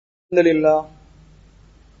الحمد لله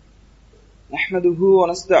نحمده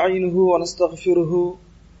ونستعينه ونستغفره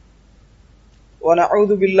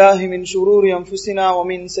ونعوذ بالله من شرور أنفسنا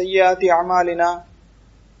ومن سيئات أعمالنا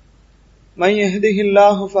من يهده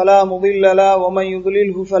الله فلا مضل له ومن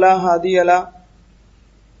يضلله فلا هادي له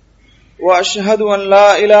وأشهد أن لا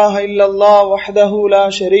إله إلا الله وحده لا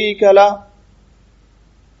شريك له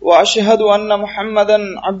وأشهد أن محمدا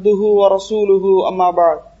عبده ورسوله أما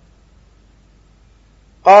بعد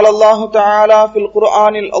قال الله تعالى في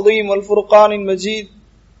القرآن العظيم والفرقان المجيد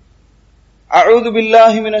أعوذ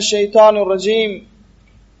بالله من الشيطان الرجيم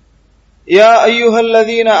يا أيها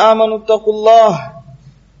الذين آمنوا اتقوا الله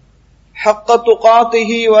حق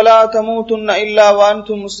تقاته ولا تموتن إلا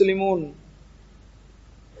وأنتم مسلمون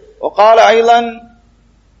وقال أيضا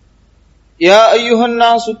يا أيها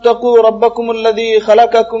الناس اتقوا ربكم الذي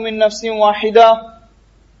خلقكم من نفس واحدة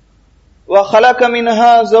وخلق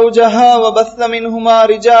منها زوجها وبث منهما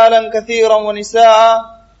رجالا كثيرا ونساء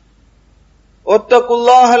واتقوا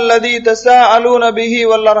الله الذي تساءلون به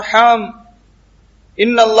والأرحام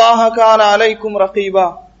إن الله كان عليكم رقيبا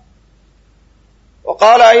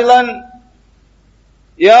وقال أيضا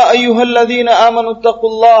يا أيها الذين آمنوا اتقوا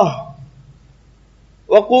الله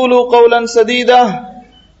وقولوا قولا سديدا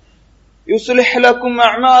يصلح لكم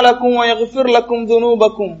أعمالكم ويغفر لكم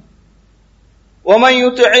ذنوبكم ومن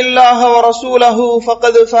يطع الله ورسوله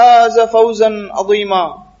فقد فاز فوزا عظيما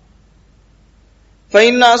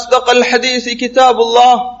فإن أصدق الحديث كتاب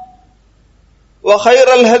الله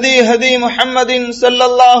وخير الهدي هدي محمد صلى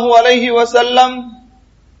الله عليه وسلم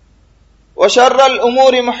وشر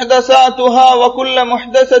الأمور محدثاتها وكل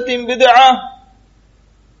محدثة بدعة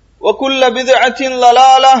وكل بدعة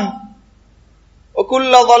ضلالة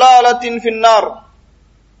وكل ضلالة في النار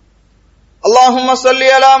اللهم صل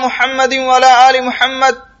على محمد وعلى آل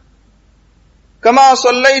محمد كما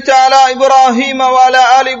صليت على إبراهيم وعلى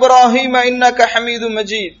آل إبراهيم إنك حميد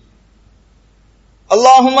مجيد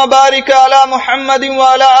اللهم بارك على محمد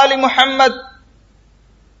وعلى آل محمد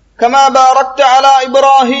كما باركت على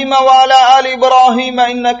إبراهيم وعلى آل إبراهيم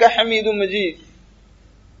إنك حميد مجيد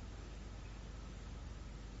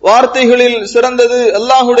வார்த்தைகளில் சிறந்தது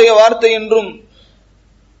அல்லாஹ்வுடைய வார்த்தை என்றும்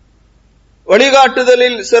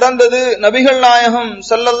வழிகாட்டுதலில் சிறந்தது நபிகள் நாயகம்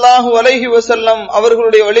ஸல்லல்லாஹு அலைஹி வஸல்லம்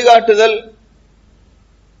அவர்களுடைய வழிகாட்டுதல்,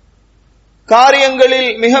 காரியங்களில்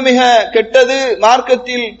மிக மிக கெட்டது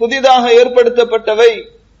மார்க்கத்தில் புதிதாக ஏற்படுத்தப்பட்டவை,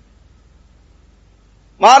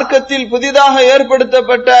 மார்க்கத்தில் புதிதாக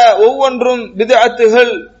ஏற்படுத்தப்பட்ட ஒவ்வொன்றும்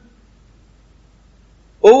பித்அத்துகள்,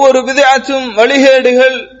 ஒவ்வொரு பித்அத்தும்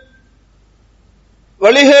வழிகேடுகள்,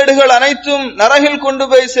 வழிகேடுகள் அனைத்தும் நரகில் கொண்டு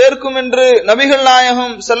போய் சேர்க்கும் என்று நபிகள்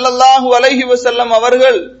நாயகம் ஸல்லல்லாஹு அலைஹி வஸல்லம்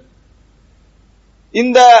அவர்கள்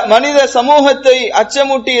இந்த மனித சமூகத்தை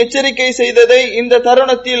அச்சமூட்டி எச்சரிக்கை செய்ததை இந்த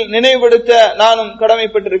தருணத்தில் நினைவுபடுத்த நானும்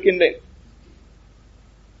கடமைப்பட்டிருக்கின்றேன்.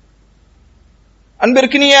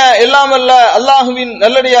 அன்பிற்கினிய எல்லாம் வல்ல அல்லாஹுவின்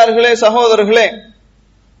நல்லடியார்களே, சகோதரர்களே,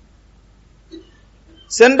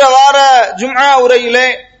 சென்ற வார ஜும்ஆ உரையிலே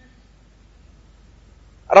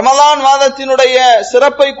ரமலான் மாதத்தினுடைய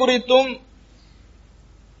சிறப்பை குறித்தும்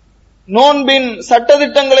நோன்பின்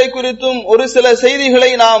சட்டதிட்டங்களை குறித்தும் ஒரு சில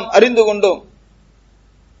செய்திகளை நாம் அறிந்து கொண்டோம்.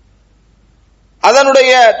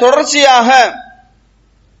 அதனுடைய தொடர்ச்சியாக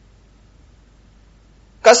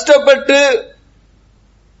கஷ்டப்பட்டு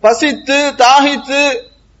பசித்து தாகித்து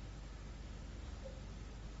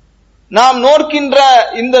நாம் நோக்கின்ற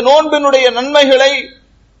இந்த நோன்பினுடைய நன்மைகளை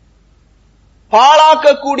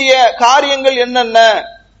பாழாக்கக்கூடிய காரியங்கள் என்னென்ன,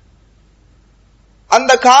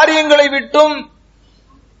 அந்த காரியங்களை விட்டும்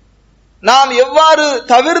நாம் எவ்வாறு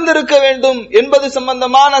தவிர்ந்திருக்க வேண்டும் என்பது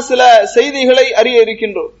சம்பந்தமான சில செய்திகளை அறிய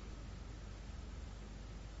இருக்கின்றோம்.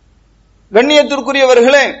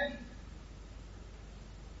 கண்ணியத்திற்குரியவர்களே,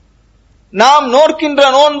 நாம் நோக்கின்ற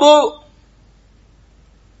நோன்பு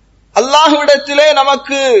அல்லாஹ்விடத்திலே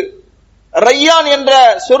நமக்கு ரையான் என்ற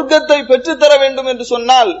சொர்க்கத்தை பெற்றுத்தர வேண்டும் என்று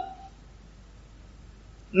சொன்னால்,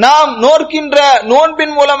 நாம் நோக்கின்ற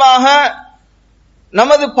நோன்பின் மூலமாக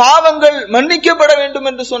நமது பாவங்கள் மன்னிக்கப்பட வேண்டும்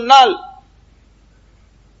என்று சொன்னால்,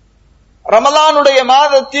 ரமலானுடைய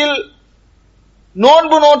மாதத்தில்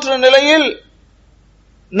நோன்பு நோற்ற நிலையில்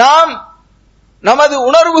நாம் நமது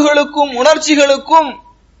உணர்வுகளுக்கும் உணர்ச்சிகளுக்கும்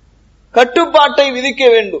கட்டுப்பாட்டை விதிக்க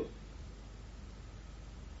வேண்டும்.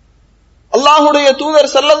 அல்லாஹ்வுடைய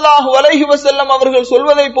தூதர் ஸல்லல்லாஹு அலைஹி வஸல்லம் அவர்கள்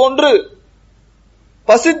சொல்வதை போன்று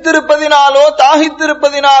பசித்திருப்பதினாலோ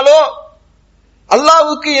தாகித்திருப்பதினாலோ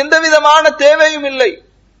அல்லாஹ்வுக்கு எந்த விதமான தேவையும் இல்லை.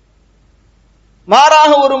 மாறாக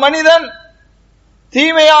ஒரு மனிதன்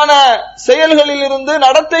தீமையான செயல்களில் இருந்து,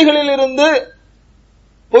 நடத்தைகளில் இருந்து,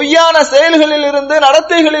 பொய்யான செயல்களில் இருந்து,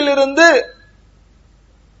 நடத்தைகளில் இருந்து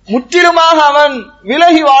முற்றிலுமாக அவன்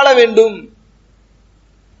விலகி வாழ வேண்டும்.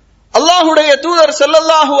 அல்லாஹுடைய தூதர்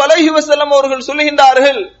ஸல்லல்லாஹு அலைஹி வஸல்லம் அவர்கள்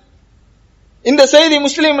சொல்லுகின்றார்கள், இந்த செய்தி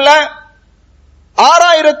முஸ்லிம்ல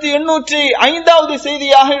 6805வது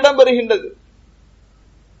செய்தியாக இடம்பெறுகின்றது.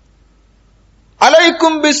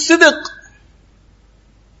 அலைக்கும் பிஸ்ஸித்க்,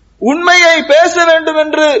 உண்மையை பேச வேண்டும்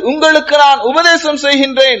என்று உங்களுக்கு நான் உபதேசம்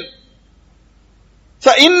செய்கின்றேன்.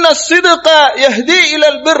 ஃபஇன்ன ஸித்க யஹ்தி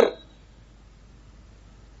இலல் பிர்,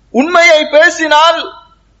 உண்மையை பேசினால்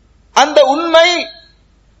அந்த உண்மை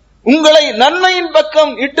உங்களை நன்மையின்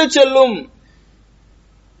பக்கம் இட்டு செல்லும்.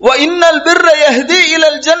 வ இன்னல் பிர்ர யஹ்தி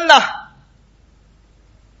இலல் ஜன்னஹ்,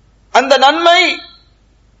 அந்த நன்மை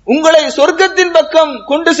உங்களை சொர்க்கத்தின் பக்கம்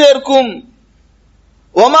கொண்டு சேர்க்கும்.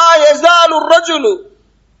 வமா யஸாலு الرجுலு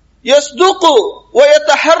யஸ்துகு வ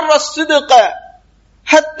யதஹர்ர الصدق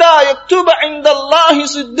ஹத்தா யக்துப இன்தல்லாஹி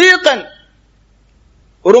சித்தீகன்,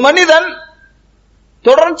 ஒரு மனிதன்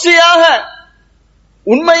தொடர்ச்சியாக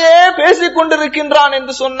உண்மையே பேசிக் கொண்டிருக்கின்றான்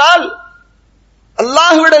என்று சொன்னால்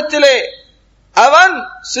அல்லாஹ்விடத்திலே அவன்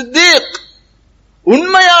சித்தீக்,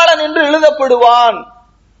 உண்மையாளன் என்று எழுதப்படுவான்.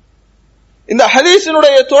 இந்த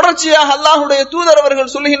ஹதீஸினுடைய தொடர்ச்சியாக அல்லாஹ்வுடைய தூதர்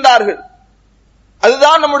அவர்கள் சொல்கின்றார்கள்.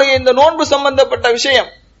 அதுதான் நம்முடைய இந்த நோன்பு சம்பந்தப்பட்ட விஷயம்.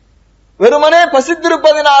 வெறுமனே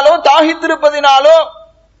பசித்திருப்பதினாலோ தாகித்திருப்பதினாலோ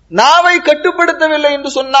நாவை கட்டுப்படுத்தவில்லை என்று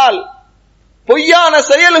சொன்னால், பொய்யான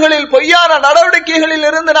செயல்களில் பொய்யான நடவடிக்கைகளில்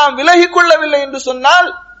இருந்து நாம் விலகிக் கொள்ளவில்லை என்று சொன்னால்,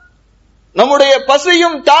 நம்முடைய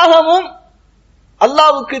பசியும் தாகமும்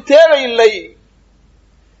அல்லாஹ்வுக்கு தேவையில்லை.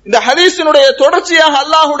 இந்த ஹதீஸினுடைய தொடர்ச்சியாக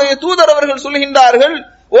அல்லாஹ்வுடைய தூதர் அவர்கள் சொல்கின்றார்கள்,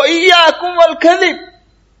 வஇய்யாக்கும் வல் கதிப்,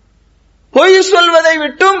 பொய் சொல்வதை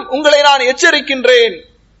விட்டும் உங்களை நான் எச்சரிக்கின்றேன்.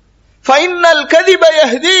 ஃபைன்னல் கதிப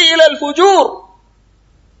யஹ்தி இலல் ஃபுஜூர்,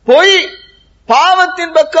 பொய்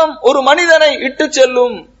பாவத்தின் பக்கம் ஒரு மனிதனை இட்டு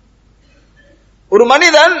செல்லும். ஒரு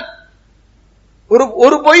மனிதன்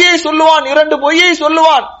ஒரு பொய்யை சொல்லுவான், 2 பொய்யை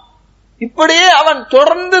சொல்லுவான். இப்படியே அவன்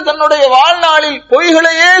தொடர்ந்து தன்னுடைய வாழ்நாளில்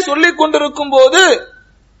பொய்களையே சொல்லிக் கொண்டிருக்கும் போது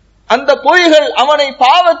அந்த பொய்கள் அவனை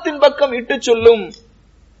பாவத்தின் பக்கம் இட்டு சொல்லும்.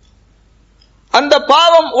 அந்த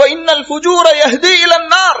பாவம் வ இன்னல் ஃபுஜூர யஹ்தி இலன்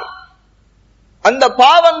நார், அந்த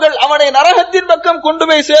பாவங்கள் அவனை நரகத்தின் பக்கம் கொண்டு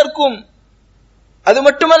போய் சேர்க்கும். அது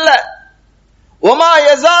மட்டுமல்ல, வமா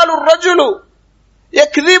யஸாலு الرجுலு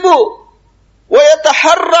யக்திபு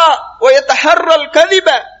ويتحرى الكذب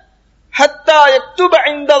حتى يكتب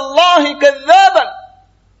عند الله كذابا,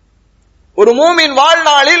 ஒரு மூமின்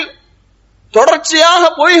வாழ்நாளில் தொடர்ச்சியாக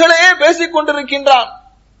பொய்களையே பேசிக் கொண்டிருக்கின்றான்.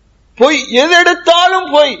 பொய், எதெடுத்தாலும்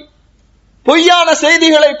பொய், பொய்யான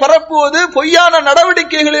செய்திகளை பரப்புவது, பொய்யான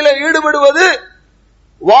நடவடிக்கைகளில் ஈடுபடுவது,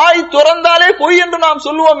 வாய் துறந்தாலே பொய் என்று நாம்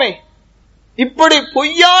சொல்லுவோமே, இப்படி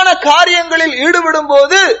பொய்யான காரியங்களில் ஈடுபடும்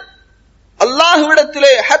போது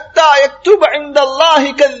அல்லாஹ்விடத்திலே ஹத்தா யக்துப இன்தல்லாஹி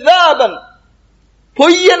கذாபன்,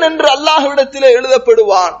 பொய்யன் என்று அல்லாஹ்விடத்திலே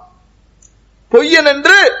எழுதப்படுவான். பொய்யன்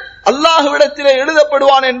என்று அல்லாஹ்விடத்திலே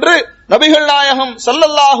எழுதப்படுவான் என்று நபிகள் நாயகம்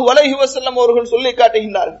ஸல்லல்லாஹு அலைஹி வஸல்லம் அவர்கள் சொல்லி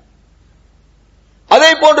காட்டுகின்றார்கள். அதே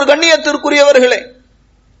போன்று கண்ணியத்திற்குரியவர்களே,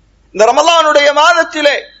 இந்த ரமலானுடைய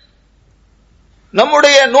மாதத்திலே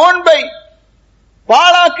நம்முடைய நோன்பை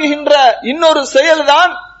பாழாக்குகின்ற இன்னொரு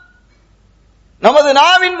செயல்தான் நமது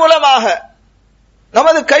நாவின் மூலமாக,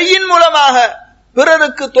 நமது கையின் மூலமாக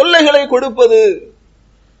பிறருக்கு தொல்லைகளை கொடுப்பது.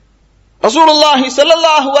 ரசூலுல்லாஹி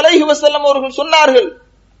ஸல்லல்லாஹு அலைஹி வஸல்லம் அவர்கள் சொன்னார்கள்,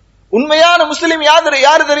 உண்மையான முஸ்லிம்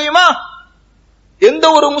யாரு தெரியுமா? எந்த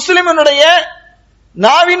ஒரு முஸ்லிமினுடைய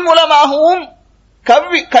நாவின் மூலமாகவும்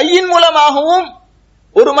கையின் மூலமாகவும்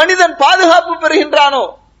ஒரு மனிதன் பாதுகாப்பு பெறுகின்றானோ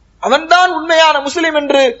அவன்தான் உண்மையான முஸ்லிம்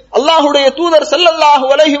என்று அல்லாஹ்வுடைய தூதர் ஸல்லல்லாஹு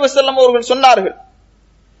அலைஹி வஸல்லம் அவர்கள் சொன்னார்கள்.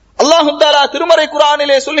 அல்லாஹ் தஆலா திருமறை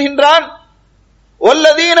குர்ஆனிலே சொல்கின்றான்,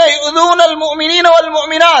 வல்லதீன யுதூனல் முஃமினீன வல்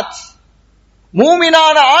முஃமினாத்,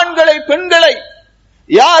 மூமினான ஆண்களை பெண்களை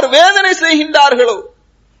யார் வேதனை செய்கின்றார்களோ,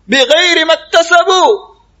 பிகைரி மக்தஸபு,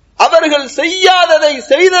 அவர்கள் செய்யாததை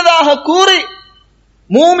செய்ததாக கூறி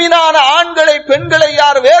மூமினான ஆண்களை பெண்களை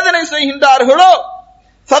யார் வேதனை செய்கின்றார்களோ,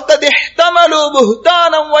 ஃபக்கத் இஹ்தமலு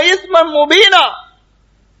புஹ்தானம் வ இஸ்மன் முபீனா,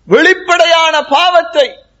 வெளிப்படையான பாவத்தை,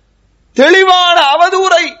 தெளிவான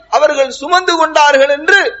அவதூறை அவர்கள் சுமந்து கொண்டார்கள்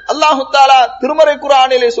என்று அல்லாஹ் தஆலா திருமறை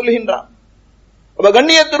குர்ஆனிலே சொல்கின்றான். அப்ப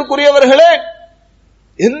கண்ணியத்திற்குரியவர்களே,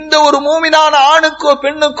 எந்த ஒரு மூமினான ஆணுக்கோ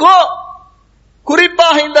பெண்ணுக்கோ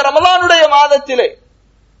குறிப்பாக இந்த ரமலானுடைய மாதத்திலே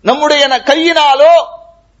நம்முடைய கையினாலோ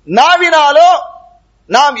நாவினாலோ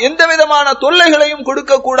நாம் எந்த விதமான தொல்லைகளையும்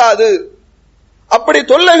கொடுக்க கூடாது. அப்படி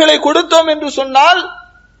தொல்லைகளை கொடுத்தோம் என்று சொன்னால்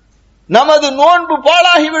நமது நோன்பு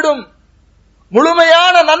பாழாகிவிடும்,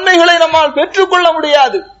 முழுமையான நன்மைகளை நம்மால் பெற்றுக்கொள்ள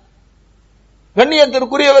முடியாது.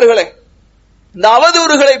 கண்ணியத்திற்குரியவர்களே, இந்த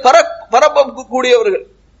அவதூறுகளை பரப்பக்கூடியவர்கள்,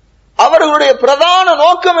 அவர்களுடைய பிரதான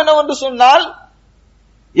நோக்கம் என்னவென்று சொன்னால்,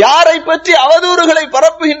 யாரை பற்றி அவதூறுகளை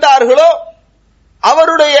பரப்புகின்றார்களோ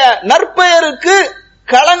அவருடைய நற்பெயருக்கு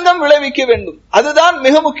களங்கம் விளைவிக்க வேண்டும். அதுதான்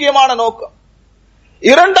மிக முக்கியமான நோக்கம்.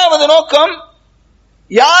 இரண்டாவது நோக்கம்,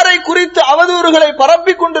 யாரை குறித்து அவதூறுகளை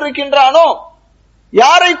பரப்பிக் கொண்டிருக்கின்றானோ,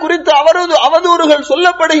 யாரை குறித்து அவதூறுகள்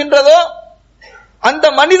சொல்லப்படுகின்றதோ அந்த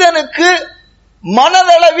மனிதனுக்கு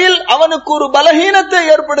மனதளவில் அவனுக்கு ஒரு பலகீனத்தை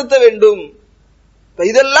ஏற்படுத்த வேண்டும்.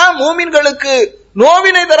 இதெல்லாம் மூமின்களுக்கு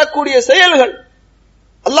நோவினை தரக்கூடிய செயல்கள்.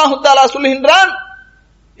 அல்லாஹு தஆலா சொல்கின்றான்,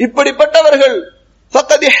 இப்படிப்பட்டவர்கள்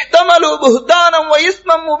ஃபக்கத் இஹ்தமலு புஹ்தானம் வ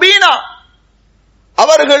இஸ்மம் முபீனா,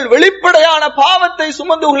 அவர்கள் வெளிப்படையான பாவத்தை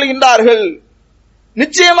சுமந்து கொள்கின்றார்கள்,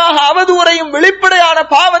 நிச்சயமாக அவதூறையும் வெளிப்படையான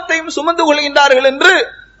பாவத்தையும் சுமந்து கொள்கின்றார்கள் என்று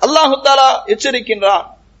அல்லாஹு தஆலா எச்சரிக்கின்றான்.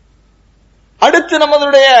 அடுத்து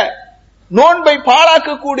நம்மளுடைய நோன்பை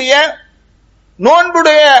பாழாக்கக்கூடிய,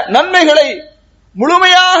 நோன்புடைய நன்மைகளை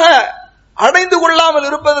முழுமையாக அடைந்து கொள்ளாமல்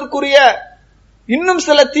இருப்பதற்குரிய இன்னும்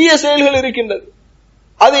சில தீய செயல்கள் இருக்கின்றது.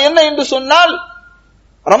 அது என்ன என்று சொன்னால்,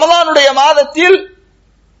 ரமலானுடைய மாதத்தில்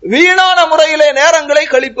வீணான முறையிலே நேரங்களை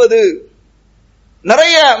கழிப்பது.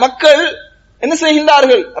 நிறைய மக்கள் என்ன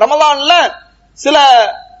செய்கின்றார்கள், ரமலான்ல சில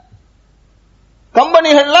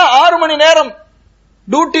கம்பெனிகள்ல 6 மணி நேரம்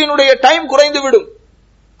டியூட்டியினுடைய டைம் குறைந்துவிடும்,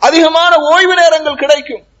 அதிகமான ஓய்வு நேரங்கள்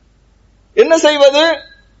கிடைக்கும். என்ன செய்வது?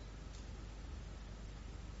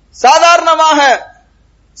 சாதாரணமாக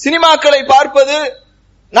சினிமாக்களை பார்ப்பது,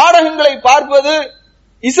 நாடகங்களை பார்ப்பது,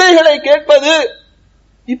 இசைகளை கேட்பது,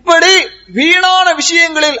 இப்படி வீணான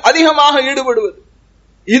விஷயங்களில் அதிகமாக ஈடுபடுவது,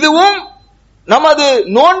 இதுவும் நமது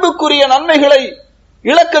நோன்புக்குரிய நன்மைகளை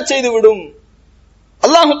இழக்க செய்துவிடும்.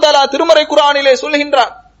 அல்லாஹு தஆலா திருமறை குர்ஆனிலே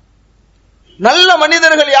சொல்கின்றான், நல்ல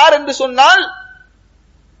மனிதர்கள் யார் என்று சொன்னால்,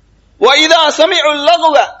 وَإِذَا سَمِعُوا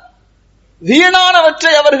اللَّغْوَ,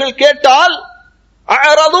 வீணானவற்றை அவர்கள் கேட்டால்,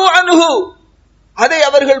 أَعْرَضُوا عَنْهُ, அதை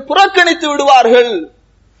அவர்கள் புறக்கணித்து விடுவார்கள்.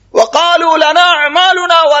 وَقَالُوا لَنَا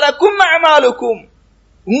أَعْمَالُنَا وَلَكُمْ أَعْمَالُكُمْ,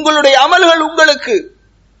 உங்களுடைய அமல்கள் உங்களுக்கு,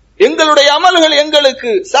 எங்களுடைய அமல்கள்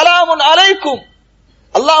எங்களுக்கு. சலாமுன் அலைக்கும்,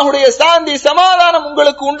 அல்லாஹ்வுடைய சாந்தி சமாதானம்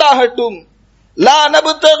உங்களுக்கு உண்டாகட்டும். லா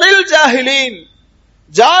நபுதகில் ஜாஹிலீன்,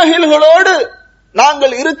 ஜாஹில்களோடு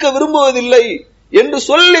நாங்கள் இருக்க விரும்புவதில்லை என்று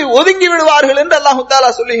சொல்லி ஒதுங்கி விடுவார்கள் என்று அல்லாஹு தஆலா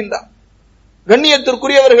சொல்லுகின்றார்.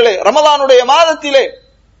 கண்ணியத்திற்குரியவர்களே, ரமலானுடைய மாதத்திலே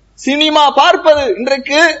சினிமா பார்ப்பது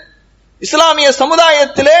இன்றைக்கு இஸ்லாமிய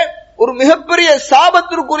சமுதாயத்திலே ஒரு மிகப்பெரிய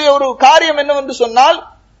சாபத்திற்குரிய ஒரு காரியம் என்னவென்று சொன்னால்,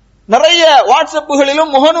 நிறைய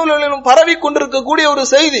வாட்ஸ்அப்புகளிலும் முகநூல்களிலும் பரவி கொண்டிருக்கக்கூடிய ஒரு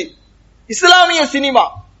செய்தி, இஸ்லாமிய சினிமா.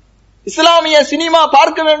 இஸ்லாமிய சினிமா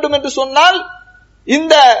பார்க்க வேண்டும் என்று சொன்னால்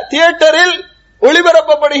இந்த தியேட்டரில்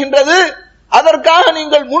ஒளிபரப்பப்படுகின்றது, அதற்காக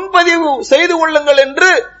நீங்கள் முன்பதிவு செய்து கொள்ளுங்கள் என்று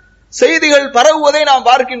செய்திகள் பரவுவதை நாம்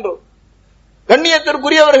பார்க்கின்றோம்.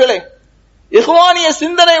 கண்ணியத்திற்குரியவர்களே, இஹ்வானிய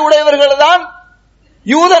சிந்தனை உடையவர்கள் தான்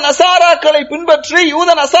யூத நசாராக்களை பின்பற்றி யூத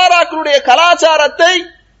நசாராக்களுடைய கலாச்சாரத்தை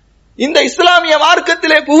இந்த இஸ்லாமிய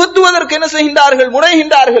மார்க்கத்திலே புகுத்துவதற்கு என்ன செய்கின்றார்கள்,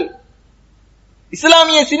 முனைகின்றார்கள்.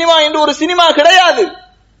 இஸ்லாமிய சினிமா என்று ஒரு சினிமா கிடையாது.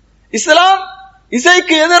 இஸ்லாம்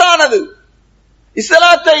இசைக்கு எதிரானது.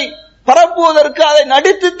 இஸ்லாத்தை பரப்புவதற்கு அதை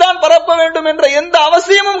நடித்துத்தான் பரப்ப வேண்டும் என்ற எந்த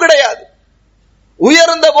அவசியமும் கிடையாது.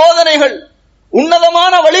 உயர்ந்த போதனைகள்,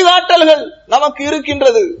 உன்னதமான வழிகாட்டல்கள் நமக்கு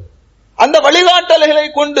இருக்கின்றது. அந்த வழிகாட்டல்களை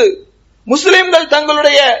கொண்டு முஸ்லிம்கள்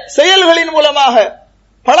தங்களுடைய செயல்களின் மூலமாக,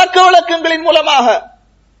 பழக்க வழக்கங்களின் மூலமாக,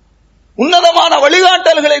 உன்னதமான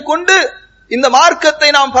வழிகாட்டல்களை கொண்டு இந்த மார்க்கத்தை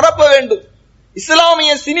நாம் பரப்ப வேண்டும்.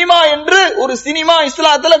 இஸ்லாமிய சினிமா என்று ஒரு சினிமா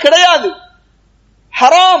இஸ்லாத்துல கிடையாது.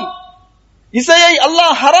 ஹராம், இசையை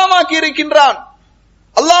அல்லாஹ் ஹராமாக்கி இருக்கின்றான்,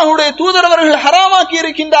 அல்லாஹ்வுடைய தூதரவர்கள் ஹராமாக்கி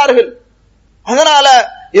இருக்கின்றார்கள். அதனால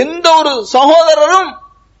எந்த ஒரு சகோதரரும்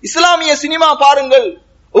இஸ்லாமிய சினிமா பாருங்கள்,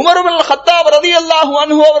 உமர் இப்னு கத்தாப் ரலியல்லாஹு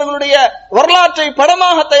அன்ஹு அவர்களுடைய வரலாற்றை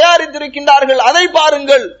படமாக தயாரித்திருக்கின்றார்கள், அதை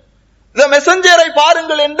பாருங்கள், தி மெசஞ்சரை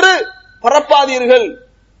பாருங்கள் என்று பரப்பாதீர்கள்.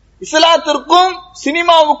 இஸ்லாத்திற்கும்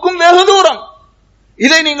சினிமாவுக்கும் வெகு தூரம்.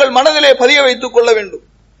 இதை நீங்கள் மனதிலே பதிய வைத்துக் கொள்ள வேண்டும்.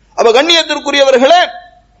 அப்ப கண்ணியத்திற்குரியவர்களே,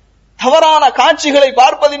 தவறான காட்சிகளை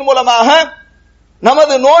பார்ப்பதன் மூலமாக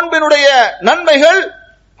நமது நோன்பினுடைய நன்மைகள்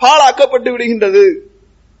பாழாக்கப்பட்டு விடுகின்றது.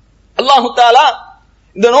 அல்லாஹு தஆலா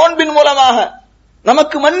இந்த நோன்பின் மூலமாக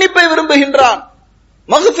நமக்கு மன்னிப்பை விரும்புகின்றான்,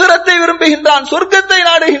 மக்ஃபிரத்தை விரும்புகின்றான், சொர்க்கத்தை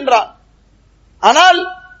நாடுகின்றான். ஆனால்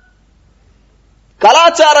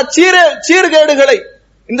கலாச்சார சீர்கேடுகளை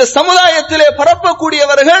இந்த சமுதாயத்திலே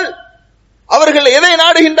பரப்பக்கூடியவர்கள் அவர்கள் எதை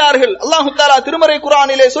நாடுகின்றார்கள்? அல்லாஹு தஆலா திருமறை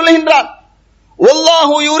குர்ஆனிலே சொல்லுகின்றான்,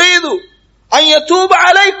 வல்லாஹு யுரீது அன் யதூப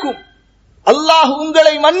அலைக்கும், அல்லாஹ்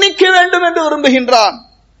உங்களை மன்னிக்க வேண்டும் என்று விரும்புகின்றான்.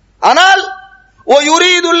 ஆனால் வ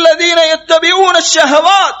யுரீதுல் லதீன யத்தபிஊன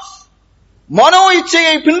ஷஹவாத், மனோ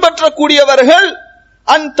இச்சையை பின்பற்றக்கூடியவர்கள்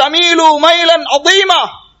அன் தமீலு மைலன் அதீமா,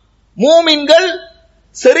 மூமின்கள்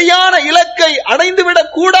சரியான இலக்கை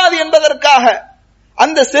அடைந்துவிடக் கூடாது என்பதற்காக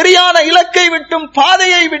அந்த சரியான இலக்கை விட்டும்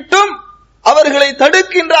பாதையை விட்டும் அவர்களை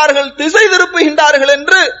தடுக்கின்றார்கள், திசை திருப்புகின்றார்கள்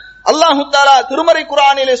என்று அல்லாஹு தஆலா திருமறை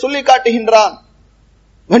குர்ஆனிலே சொல்லி காட்டுகின்றான்.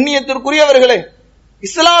 கண்ணியத்திற்குரியவர்களே,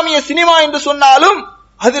 இஸ்லாமிய சினிமா என்று சொன்னாலும்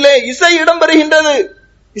அதிலே இசை இடம்பெறுகின்றது.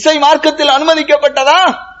 இசை மார்க்கத்தில் அனுமதிக்கப்பட்டதா?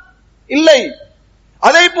 இல்லை.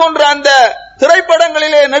 அதை போன்ற அந்த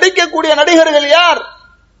திரைப்படங்களிலே நடிக்கக்கூடிய நடிகர்கள் யார்?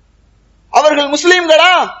 அவர்கள்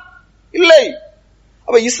முஸ்லிம்களா? இல்லை.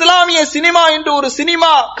 அப்ப இஸ்லாமிய சினிமா என்று ஒரு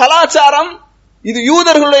சினிமா கலாச்சாரம், இது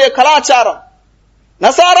யூதர்களுடைய கலாச்சாரம்,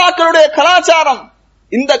 நசாராக்களுடைய கலாச்சாரம்.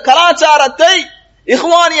 இந்த கலாச்சாரத்தை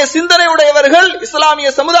இஹ்வானிய சிந்தனை உடையவர்கள் இஸ்லாமிய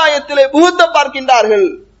சமுதாயத்திலே புகுத்த பார்க்கின்றார்கள்.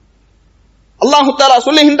 அல்லாஹு தஆலா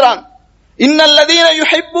சொல்லுகின்றான், இன்னல்லதீன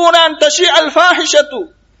யுஹிப்பூன அன் தஷிஅல் ஃபாஹிஷத்து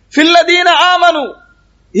ஃபில்லதீன ஆமனு,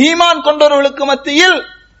 ஈமான் கொண்டவர்களுக்கு மத்தியில்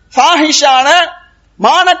ஃபாஹிஷான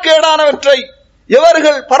மானக்கேடானவற்றை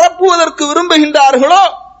எவர்கள் பரப்புவதற்கு விரும்புகின்றார்களோ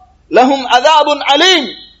லஹும் அஸாபுன் அலீம்,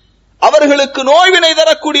 அவர்களுக்கு நோய்வினை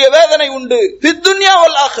தரக்கூடிய வேதனை உண்டு. ஃபித் துன்யா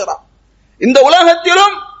வல் ஆখিরা, இந்த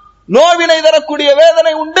உலகத்திலும் நோய்வினை தரக்கூடிய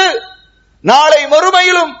வேதனை உண்டு, நாளை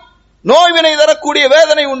மறுமையிலும் நோய்வினை தரக்கூடிய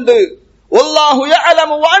வேதனை உண்டு. வல்லாஹு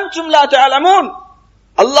யஅலமு வ அன்தும் லா தஅலமூன்,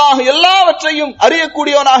 அல்லாஹ் எல்லாவற்றையும்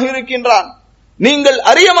அறியக்கூடியவனாக இருக்கின்றான், நீங்கள்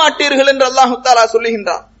அறிய மாட்டீர்கள் என்று அல்லாஹு தஆலா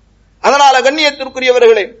சொல்லுகின்றான். அதனால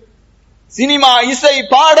கண்ணியத்திற்குரியவர்களே, சினிமா, இசை,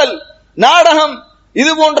 பாடல், நாடகம்,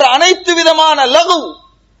 இது போன்ற அனைத்து விதமான லகு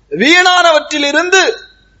வீணானவற்றிலிருந்து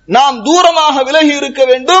நாம் தூரமாக விலகி இருக்க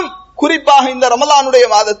வேண்டும், குறிப்பாக இந்த ரமலானுடைய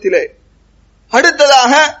மாதத்திலே.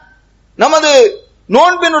 அடுத்ததாக நமது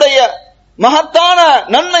நோன்பினுடைய மகத்தான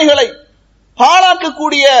நன்மைகளை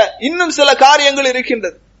பாழாக்கக்கூடிய இன்னும் சில காரியங்கள்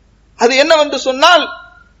இருக்கின்றது. அது என்னவென்று சொன்னால்,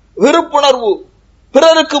 வெறுப்புணர்வு,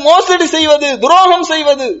 பிறருக்கு மோசடி செய்வது, துரோகம்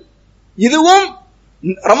செய்வது, இதுவும்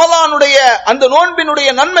ரமலானுடைய அந்த நோன்பினுடைய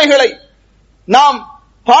நன்மைகளை நாம்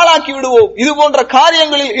பாழாக்கி விடுவோம். இது போன்ற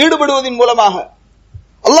காரியங்களில் ஈடுபடுவதன் மூலமாக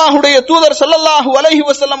அல்லாஹ்வுடைய தூதர் ஸல்லல்லாஹு அலைஹி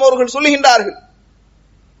வஸல்லம் அவர்கள் சொல்லுகின்றார்கள்.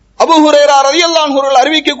 அபூ ஹுரைரா ரலியல்லாஹு அன்ஹு அவர்கள்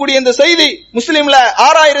அறிவிக்கக்கூடிய இந்த செய்தி முஸ்லிம்ல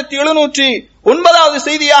 6709வது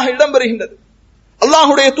செய்தியாக இடம்பெறுகின்றது.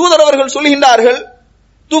 அல்லாஹ்வுடைய தூதர் அவர்கள் சொல்லுகின்றார்கள்,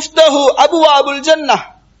 துஃப்தஹு அபுவாபுல் ஜன்னஹ்,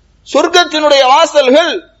 சொர்க்கத்தினுடைய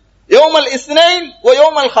வாசல்கள் யௌமல் இஸ்னைன் வ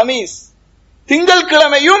யௌமல் ஹமீஸ்,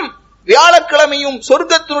 திங்கள்கிழமையும் வியாழக்கிழமையும்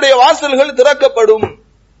சொர்க்கத்தினுடைய வாசல்கள் திறக்கப்படும்.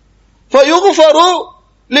 ஃபயுக்ஃபரு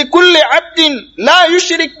லிகுல்லி அப்தின் லா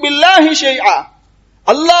யுஷ்ரிக் பில்லாஹி ஷைஆ,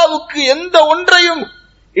 அல்லாஹ்வுக்கு எந்த ஒன்றையும்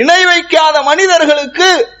இணை வைக்காத மனிதர்களுக்கு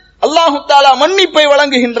அல்லாஹு தஆலா மன்னிப்பை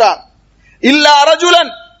வழங்குகின்றான். இல்லா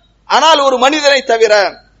ரஜுலன், ஆனால் ஒரு மனிதனை தவிர,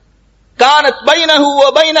 கானத் பைனஹு வ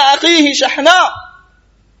பைன அகீஹி ஷஹ்னா,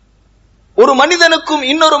 ஒரு மனிதனுக்கும்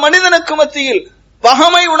இன்னொரு மனிதனுக்கு மத்தியில்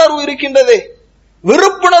பகைமை உணர்வு இருக்கின்றது,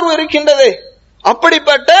 வெறுப்புணர்வு இருக்கின்றது,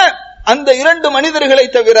 அப்படிப்பட்ட அந்த இரண்டு மனிதர்களை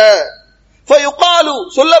தவிர, ஃபயுகாலு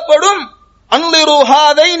சொல்லப்படும், அன்லிரு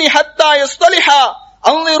ஹாதைனி ஹத்தா யஸ்தலிஹா,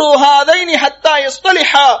 அன்லிரு ஹாதைனி ஹத்தா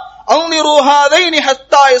யஸ்தலிஹா, அன்லிரு ஹாதைனி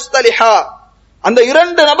ஹத்தா யஸ்தலிஹா, அந்த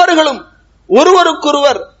இரண்டு நபர்களும்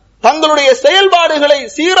ஒருவருக்கொருவர் தங்களுடைய செயல்பாடுகளை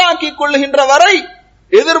சீராக்கிக் கொள்ளுகின்ற வரை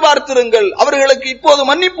எதிர்பார்த்திருங்கள், அவர்களுக்கு இப்போது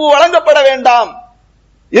மன்னிப்பு வழங்கப்பட வேண்டாம்,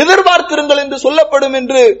 எதிர்பார்த்திருங்கள் என்று சொல்லப்படும்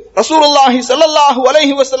என்று ரசூலுல்லாஹி ஸல்லல்லாஹு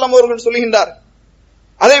அலைஹி வஸல்லம் அவர்கள் சொல்கின்றார்.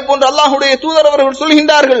 அதே போன்று அல்லாஹ்வுடைய தூதர் அவர்கள்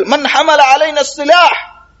சொல்கின்றார்கள், மன் ஹமல அலைனா ஸிலாஹ்,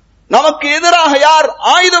 நமக்கு எதிராக யார்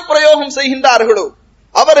ஆயுத பிரயோகம் செய்கின்றார்களோ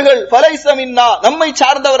அவர்கள் ஃபலைஸ மின்னா, நம்மை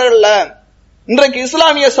சார்ந்தவர்கள் அல்ல. இன்றைக்கு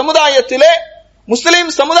இஸ்லாமிய சமுதாயத்திலே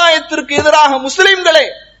முஸ்லிம் சமுதாயத்திற்கு எதிராக முஸ்லிம்களே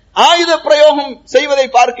ஆயுத பிரயோகம் செய்வதை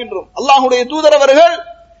பார்க்கின்றோம். அல்லாஹ்வுடைய தூதர் அவர்கள்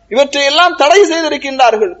இவற்றை எல்லாம் தடை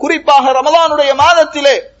செய்திருக்கின்றார்கள். குறிப்பாக ரமலானுடைய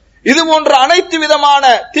மாதத்திலே இது போன்ற அனைத்து விதமான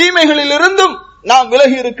தீமைகளில் இருந்தும் நாம்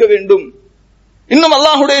விலகி இருக்க வேண்டும். இன்னும்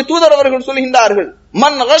அல்லாஹ்வுடைய தூதர் அவர்கள் சொல்கின்றார்கள்,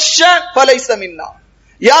 மன் கஷ்ஷ ஃபலைஸ மின்னா,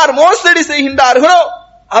 யார் மோசடி செய்கின்றார்களோ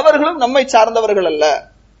அவர்களும் நம்மை சார்ந்தவர்கள் அல்ல.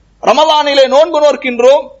 ரமலானிலே நோன்பு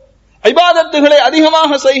நோக்கின்றோம், இபாதத்துகளை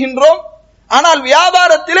அதிகமாக செய்கின்றோம், ஆனால்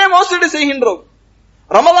வியாபாரத்திலே மோசடி செய்கின்றோம்.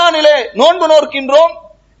 ரமலானிலே நோன்பு நோக்கின்றோம்,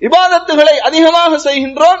 இபாதத்துகளை அதிகமாக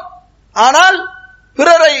செய்கின்றோம், ஆனால்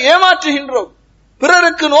பிறரை ஏமாற்றுகின்றோம்,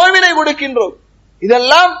 பிறருக்கு நோய்வினை கொடுக்கின்றோம்.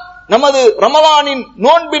 இதெல்லாம் நமது ரமலானின்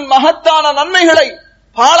நோன்பின் மகத்தான நன்மைகளை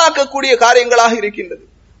பாழாக்கக்கூடிய காரியங்களாக இருக்கின்றது.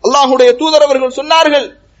 அல்லாஹ்வுடைய தூதர் அவர்கள் சொன்னார்கள்,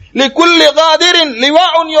 லிகுல்லி காதிரின்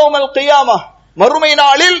லிவாஉன் யௌமல் கியாமஹ், மறுமை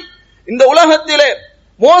நாளில் இந்த உலகத்திலே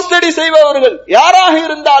மோசடி செய்பவர்கள் யாராக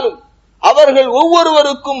இருந்தாலும் அவர்கள்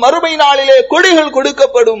ஒவ்வொருவருக்கும் மறுமை நாளிலே கொடிகள்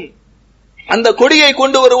கொடுக்கப்படும். அந்த கொடியை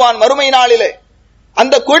கொண்டு வருவான் மறுமை நாளிலே.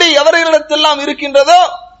 அந்த கொடி எவர்களிடத்தெல்லாம் இருக்கின்றதோ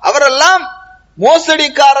அவரெல்லாம்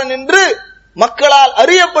மோசடிக்காரன் என்று மக்களால்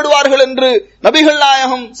அறியப்படுவார்கள் என்று நபிகள்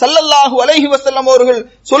நாயகம் ஸல்லல்லாஹு அலைஹி வஸல்லம் அவர்கள்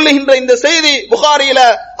சொல்லுகின்ற இந்த செய்தி புகாரியில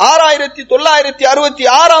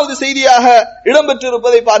 6966வது செய்தியாக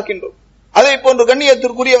இடம்பெற்றிருப்பதை பார்க்கின்றோம். அதே போன்று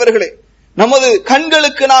கண்ணியத்திற்குரியவர்களே, நமது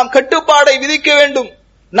கண்களுக்கு நாம் கட்டுப்பாடை விதிக்க வேண்டும்,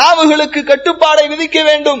 நாவுகளுக்கு கட்டுப்பாடை விதிக்க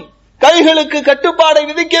வேண்டும், கைகளுக்கு கட்டுப்பாடை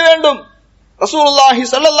விதிக்க வேண்டும். ரசூலுல்லாஹி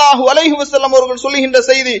ஸல்லல்லாஹு அலைஹி வஸல்லம் அவர்கள் சொல்லுகின்ற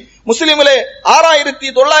செய்தி முஸ்லிமிலே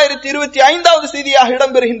 6925வது செய்தியாக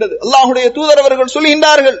இடம்பெறுகின்றது. அல்லாஹ்வுடைய தூதர் அவர்கள்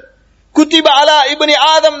சொல்லுகின்றார்கள், குத்திப அலா இப்னி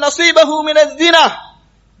ஆதம் நஸீபஹு மினஸ் ஸினா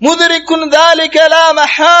முத்ரிகுன் ذلك லா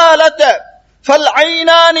மஹாலத ஃபல்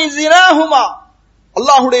ஐனானி ஸினாஹுமா.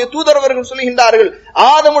 அல்லாஹ்வுடைய தூதர் அவர்கள் சொல்லுகின்றார்கள்,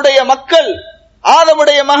 ஆதமுடைய மக்கள்,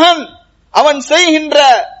 ஆதமுடைய மகன், அவன் செய்கின்ற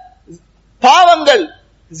பாவங்கள்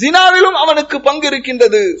ஜினாவிலும் அவனுக்கு பங்கு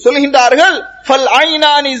இருக்கின்றது. சொல்கின்றார்கள், ஃபல்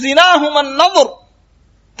ஐனானி ஸினாஹுமன் நظர்,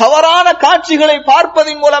 தவறான காட்சிகளை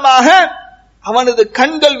பார்ப்பதின் மூலமாக அவனது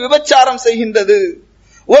கண்கள் விபச்சாரம் செய்கின்றது.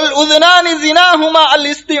 வல் உதுனானி ஸினாஹுமா அல்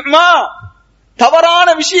இஸ்திமா, தவறான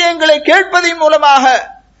விஷயங்களை கேட்பதின் மூலமாக,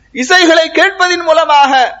 இசைகளை கேட்பதின்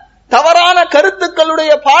மூலமாக, தவறான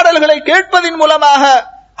கருத்துக்களுடைய பாடல்களை கேட்பதின் மூலமாக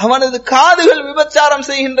அவனது காதுகள் விபச்சாரம்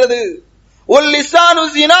செய்கின்றது. வல் லிசானு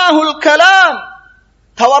ஸினாஹுல் கலாம்,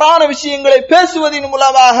 தவறான விஷயங்களை பேசுவதன்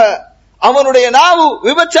மூலமாக அவனுடைய நாவு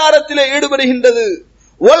விபச்சாரத்திலே ஈடுபடுகின்றது.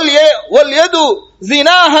 வல் யது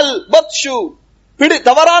ஸினாஹல் பத்ஷு,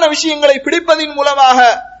 தவறான விஷயங்களை பிடிப்பதின் மூலமாக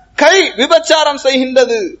கை விபச்சாரம்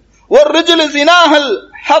செய்கின்றது. ஒரு ரிஜுலு ஸினாஹல்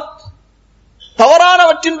ஹத்,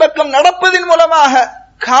 தவறானவற்றின் பக்கம் நடப்பதின் மூலமாக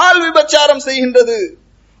கால் விபச்சாரம் செய்கின்றது.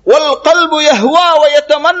 வல் கல்பு யஹ்வா வ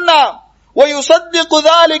யதமன்னா வ யுஸத்திகு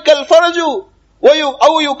ذلكல் ஃபர்ஜு வ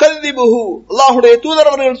யுகذிபுஹு. அல்லாஹ்வுடைய தூதர்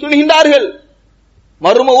அவர்கள் சொல்கின்றார்கள்,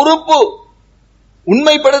 மர்ம உறுப்பு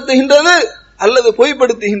உண்மைப்படுத்துகின்றது அல்லது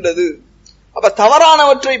பொய்ப்படுத்துகின்றது. அப்ப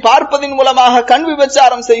தவறானவற்றை பார்ப்பதின் மூலமாக கண்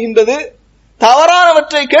விபச்சாரம் செய்கின்றது,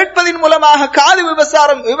 தவறானவற்றை கேட்பதின் மூலமாக காது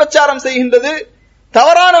விபச்சாரம் செய்கின்றது,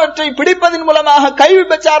 தவறானவற்றை பிடிப்பதின் மூலமாக கை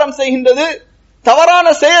விபச்சாரம் செய்கின்றது, தவறான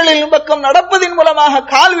செயலின் பக்கம் நடப்பதின் மூலமாக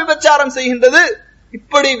கால் விபச்சாரம் செய்கின்றது.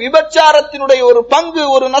 இப்படி விபச்சாரத்தினுடைய ஒரு பங்கு,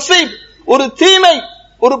 ஒரு நசீப், ஒரு தீமை,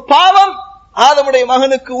 ஒரு பாவம் ஆதமுடைய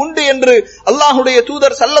மகனுக்கு உண்டு என்று அல்லாஹ்வுடைய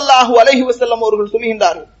தூதர் ஸல்லல்லாஹு அலைஹி வஸல்லம் அவர்கள்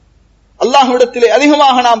சொல்கின்றார்கள். அல்லாஹ்விடத்திலே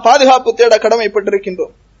அதிகமாக நாம் பாதுகாப்பு தேட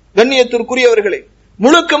கடமைப்பட்டிருக்கின்றோம். கண்ணியத்திற்குரியவர்களே,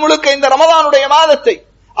 முழுக்க முழுக்க இந்த ரமலானுடைய மாதத்தை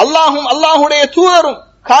அல்லாஹும் அல்லாஹ்வுடைய தூதரும்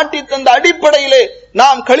காட்டி தந்த அடிப்படையிலே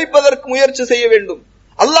நாம் கழிப்பதற்கு முயற்சி செய்ய வேண்டும்.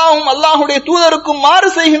 அல்லாஹும் அல்லாஹ்வுடைய தூதருக்கும் மாறு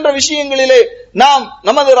செய்கின்ற விஷயங்களிலே நாம்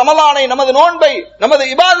நமது ரமலானை, நமது நோன்பை, நமது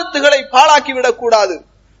இபாதத்துகளை பாழாக்கிவிடக் கூடாது.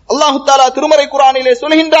 அல்லாஹு தஆலா திருமறை குர்ஆனிலே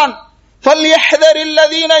சொல்கின்றான், ஃபல்யஹ்தரில்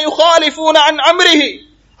லதீன யுகாலிஃபூன அன் அம்ரிஹி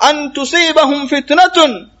அன் துஸீபஹும்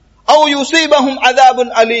ஃபித்னத்துன் அவ் யுஸீபஹும்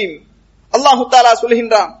அஸாபுன் அலீம். அல்லாஹு தஆலா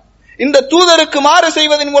சொல்கின்றான், இந்த தூதருக்கு மாறு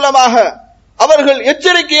செய்வதன் மூலமாக அவர்கள்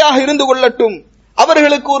எச்சரிக்கையாக இருந்து கொள்ளட்டும்,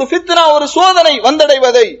 அவர்களுக்கு ஒரு ஃபித்னா, ஒரு சோதனை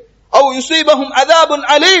வந்தடைவதை, அவ் யுஸீபஹும் அஸாபுன்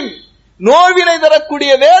அலீம், நோவினை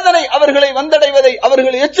தரக்கூடிய வேதனை அவர்களை வந்தடைவதை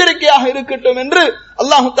அவர்கள் எச்சரிக்கையாக இருக்கட்டும் என்று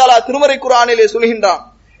அல்லாஹு தஆலா திருமறை குர்ஆனிலே சொல்கின்றான்.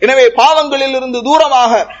 எனவே பாவங்களில் இருந்து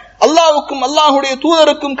தூரமாக அல்லாஹ்வுக்கும் அல்லாஹ்வுடைய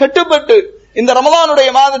தூதருக்கும் கட்டுப்பட்டு இந்த ரமலானுடைய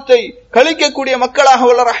மாதத்தை கழிக்கக்கூடிய மக்களாக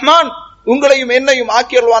உள்ள ரஹ்மான் உங்களையும் என்னையும்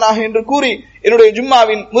ஆக்கியல்வானாக என்று கூறி என்னுடைய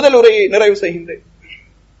ஜும்மாவின் முதல் உரையை நிறைவு செய்கின்றேன்.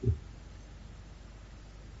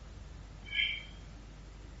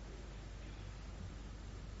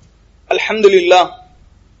 அல்ஹம்துலில்லாஹ்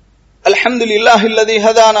அல்ஹம்துலில்லாஹி அல்லதி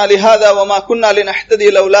ஹதானா லிஹாதா வமா குன்னா லினஹ்ததி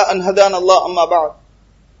லவ்லா அன் ஹதானா அல்லாஹ். அம்மா பஅத்.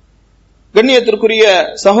 கண்ணியத்திற்குரிய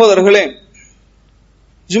சகோதரர்களே,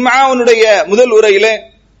 ஜும்ஆவுடைய முதல் உரையிலே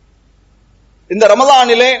இந்த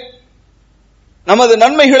ரமலானிலே நமது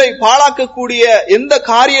நன்மைகளை பாழாக்கக்கூடிய எந்த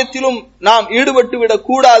காரியத்திலும் நாம் ஈடுபட்டு விடக்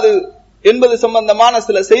கூடாது என்பது சம்பந்தமான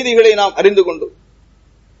சில செய்திகளை நாம் அறிந்து கொண்டோம்.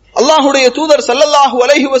 அல்லாஹ்வுடைய தூதர் ஸல்லல்லாஹு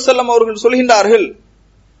அலைஹி வஸல்லம் அவர்கள் சொல்கின்றார்கள்,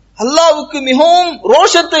 அல்லாஹ்வுக்கு மிகவும்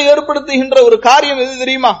ரோஷத்தை ஏற்படுத்துகின்ற ஒரு காரியம் எது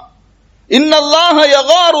தெரியுமா? இன்னல்லாஹ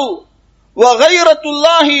யகாரு வ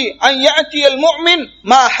கைரத்துல்லாஹி அன் யஅதியல் முஃமின்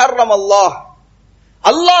மா ஹர்ரமல்லாஹ்.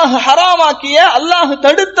 அல்லாஹ் ஹராமாக்கிய, அல்லாஹ்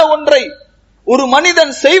தடுத்த ஒன்றை ஒரு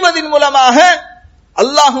மனிதன் செய்வதின் மூலமாக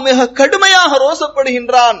அல்லாஹ் மிக கடுமையாக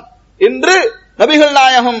ரோசப்படுகின்றான் என்று நபிகள்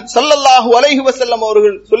நாயகம் ஸல்லல்லாஹு அலைஹி வஸல்லம்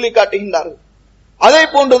அவர்கள் சொல்லி காட்டுகின்றார்கள். அதே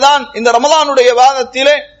போன்றுதான் இந்த ரமலானுடைய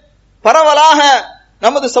வாதத்திலே பரவலாக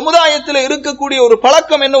நமது சமுதாயத்தில் இருக்கக்கூடிய ஒரு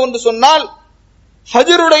பழக்கம் என்ன என்று சொன்னால்,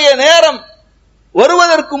 ஹஜ்ருடைய நேரம்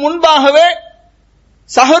வருவதற்கு முன்பாகவே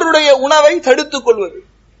சஹருடைய உணவை தடுத்துக் கொள்வது,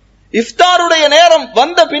 இஃப்தாருடைய நேரம்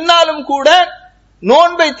வந்த பின்னாலும் கூட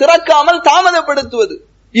நோன்பை திறக்காமல் தாமதப்படுத்துவது,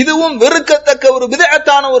 இதுவும் வெறுக்கத்தக்க ஒரு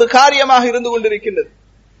பிதஅத்தான ஒரு காரியமாக இருந்து கொண்டிருக்கின்றது.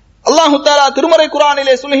 அல்லாஹு தஆலா திருமறை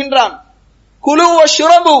குர்ஆனிலே சொல்கின்றான், குலு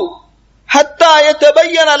வஷ்ரபு ஹத்தா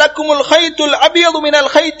யதபையன லக்குமுல் கைத்துல் அபியது மினல்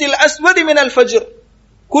கைத்தில் அஸ்வதி மினல் ஃபஜ்ர்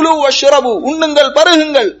குலு வஷ்ரபு உண்ணுங்கள்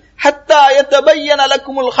பருகுங்கள் ஹத்தா யதபையன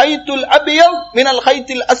லக்குமுல் கைத்துல் அபியது மினல்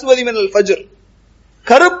கைத்தில் அஸ்வதி மினல் ஃபஜ்ர்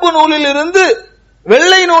கருப்பு நூலில் இருந்து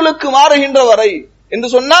வெள்ளை நூலுக்கு மாறுகின்ற வரை என்று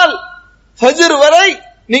சொன்னால் ஃபஜ்ர் வரை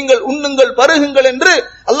நீங்கள் உண்ணுங்கள் பருகுங்கள் என்று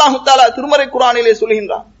அல்லாஹ் தஆலா திருமறை குர்ஆனிலே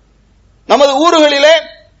சொல்கின்றார். நமது ஊர்களிலே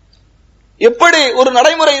எப்படி ஒரு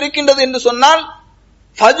நடைமுறை இருக்கின்றது என்று சொன்னால்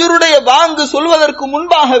ஃபஜ்ருடைய பாங்கு சொல்வதற்கு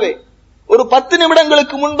முன்பாகவே ஒரு 10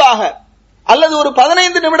 நிமிடங்களுக்கு முன்பாக அல்லது ஒரு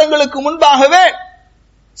 15 நிமிடங்களுக்கு முன்பாகவே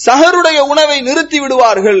சஹருடைய உணவை நிறுத்தி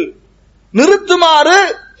விடுவார்கள். நிறுத்துமாறு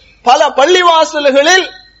பல பள்ளிவாசல்களில்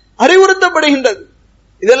அறிவுறுத்தப்படுகின்றது.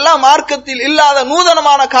 இதெல்லாம் மார்க்கத்தில் இல்லாத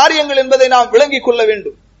நூதனமான காரியங்கள் என்பதை நாம் விளங்கிக் கொள்ள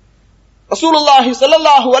வேண்டும். ரசூலுல்லாஹி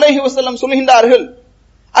ஸல்லல்லாஹு அலைஹி வஸல்லம் சொல்கின்றார்கள்,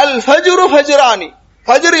 அல் ஃபஜ்ரு ஃபஜ்ரானி,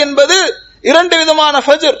 ஃபஜ்ர் என்பது 2 விதமான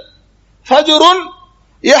ஃபஜ்ர். ஃபஜ்ருன்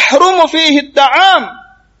யஹ்ருமு ஃபீஹி அத்-தஆம்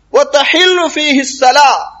வ தஹில்லு ஃபீஹி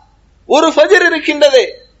ஸ்-ஸலா. ஒரு ஃபஜ்ர் இருக்கின்றதே,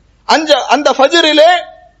 அந்த ஃபஜ்ரிலே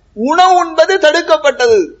உணவு உண்பது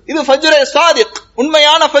தடுக்கப்பட்டது. இது ஃபஜ்ரே சாதிக்,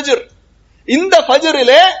 உண்மையான ஃபஜ்ர். இந்த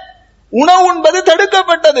ஃபஜ்ரிலே உணவு உண்பது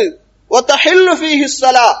தடுக்கப்பட்டது. வ தஹில்லு ஃபீஹி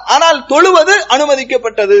ஸ்-ஸலா, ஆனால் தொழுவது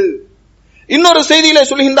அனுமதிக்கப்பட்டது. இன்னொரு செய்தியிலே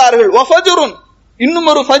சொல்கின்றார்கள், வ ஃபஜ்ருன், இன்னும்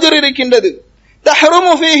ஒரு ஃபஜ்ர் இருக்கின்றது,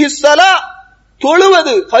 தஹ்ருமு ஃபீஹி ஸ்-ஸலா,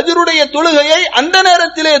 தொழுவது ஃபஜ்ருடைய தொழுகையை அந்த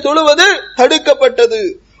நேரத்திலே தொழுவது தடுக்கப்பட்டது.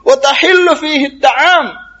 வ தஹில்லு ஃபீஹி அத்-தஆம்,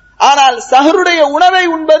 ஆனால் சஹருடைய உணவை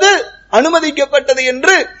உண்பது அனுமதிக்கப்பட்டது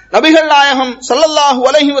என்று நபிகள் நாயகம் ஸல்லல்லாஹு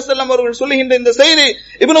அலைஹி வஸல்லம் அவர்கள் சொல்லுகின்ற இந்த செய்தி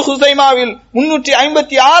இப்னு ஹுஸைமாவில்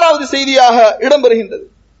 356வது செய்தியாக இடம்பெறுகின்றது.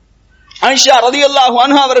 ஆயிஷா ரலியல்லாஹு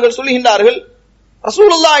அன்ஹா அவர்கள் சொல்லுகின்றார்கள்,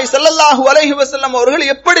 ரசூலுல்லாஹி ஸல்லல்லாஹு அலைஹி வஸல்லம் அவர்கள்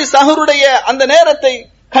எப்படி சஹருடைய அந்த நேரத்தை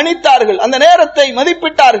கணித்தார்கள், அந்த நேரத்தை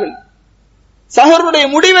மதிப்பிட்டார்கள், சஹருடைய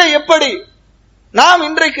முடிவை எப்படி. நாம்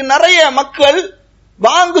இன்றைக்கு நிறைய மக்கள்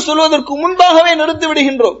பாங்கு சொல்வதற்கு முன்பாகவே நிறுத்தி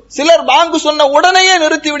விடுகின்றோம். சிலர் பாங்கு சொன்ன உடனேயே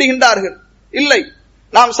நிறுத்தி விடுகின்றார்கள். இல்லை,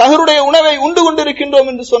 நாம் சஹருடைய உணவை உண்டு கொண்டிருக்கின்றோம்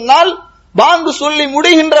என்று சொன்னால் பாங்கு சொல்லி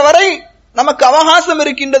முடிகின்ற வரை நமக்கு அவகாசம்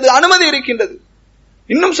இருக்கின்றது, அனுமதி இருக்கின்றது.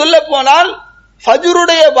 இன்னும் சொல்ல போனால்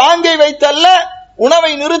ஃபஜ்ருடைய பாங்கை வைத்தல்ல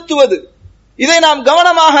உணவை நிறுத்துவது, இதை நாம்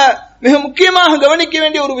கவனமாக மிக முக்கியமாக கவனிக்க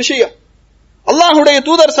வேண்டிய ஒரு விஷயம். அல்லாஹ்வுடைய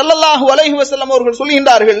தூதர் ஸல்லல்லாஹு அலைஹி வஸல்லம் அவர்கள்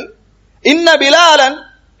சொல்கின்றார்கள், இன்ன பிலாலன்,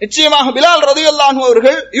 நிச்சயமாக பிலால் ரலியல்லாஹு அன்ஹு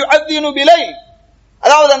அவர்கள் யுஅத்தினு பிலைல்,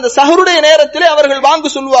 அதாவது அந்த சஹருடைய நேரத்திலே அவர்கள் பாங்கு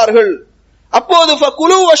சொல்வார்கள். அப்போது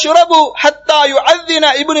ஃபகுலு வஷ்ரபு ஹத்தா யுஅத்தின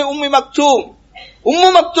இப்னு உம்மி மக்தூம், உம்மு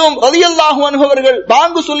மக்தூம் ரலியல்லாஹு அன்ஹு அவர்கள்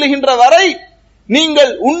பாங்கு சொல்லுகின்ற வரை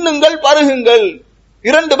நீங்கள் உண்ணுங்கள் பருகுங்கள்.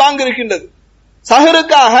 2 பாங்கு இருக்கின்றது.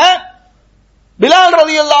 சஹருக்காக பிலால்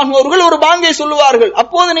ரலியல்லாஹு அன்ஹு அவர்கள் ஒரு பாங்கை சொல்லுவார்கள்,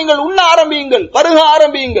 அப்போது நீங்கள் உண்ண ஆரம்பியுங்கள், பருக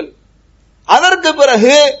ஆரம்பியுங்கள். அதற்கு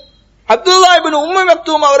பிறகு அப்துல்லா இப்னு உம்மி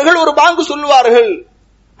மக்தூம் அவர்கள் ஒரு பாங்கு சொல்லுவார்கள்.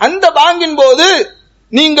 அந்த பாங்கின் போது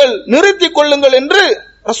நீங்கள் நிறுத்திக் கொள்ளுங்கள் என்று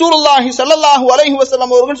ரசூலுல்லாஹி ஸல்லல்லாஹு அலைஹி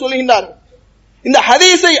வஸல்லம் அவர்கள் சொல்கின்றார்கள். இந்த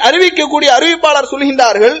ஹதீஸை அறிவிக்கக்கூடிய அறிவிப்பாளர்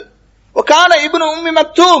சொல்கின்றார்கள், வகான இப்னு உம்மி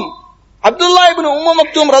மக்தூம், அப்துல்லா இப்னு உம்மி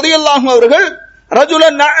மக்தூம் ரலியல்லாஹு அவர்கள்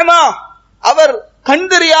ரஜுலன் நஅமா, அவர் கண்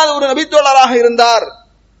தெரியாத ஒரு நபித்தோழராக இருந்தார்.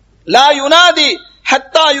 லா யுனாதி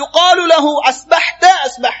ஹத்தா யுகாலு லஹு அஸ்பஹ்த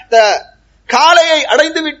அஸ்பஹ்த, காலையை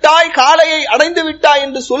அடைந்து விட்டாய், காலையை அடைந்து விட்டாய்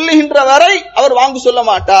என்று சொல்லுகின்ற வரை அவர் வாங்கு சொல்ல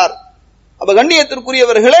மாட்டார். அப்ப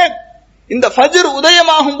கண்ணியத்திற்குரியவர்களே, இந்த ஃபஜ்ர்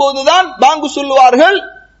உதயமாகும் போதுதான் பாங்கு சொல்லுவார்கள்.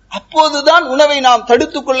 அப்போதுதான் உணவை நாம்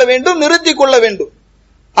தடுத்துக் கொள்ள வேண்டும், நிறுத்திக் கொள்ள வேண்டும்.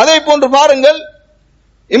 அதே போன்று பாருங்கள்,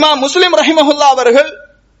 இமாம் முஸ்லிம் ரஹிமஹுல்லா அவர்கள்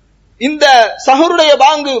இந்த சஹருடைய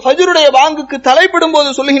பாங்கு, ஃபஜ்ருடைய பாங்குக்கு தலைப்பிடும் போது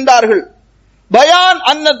சொல்லுகின்றார்கள், பயான்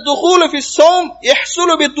அன்ன துகூல் ஃபி ஸௌம்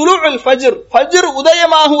யஹ்சுலு பி துலூஇல் ஃபஜ்ர், ஃபஜ்ர்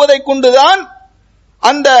உதயமாகுவதை கொண்டுதான்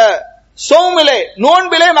அந்த ஸௌமிலே,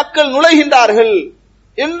 நோன்பிலே மக்கள் நுழைகின்றார்கள்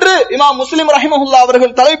என்று இமாம் முஸ்லிம் ரஹிமஹுல்லா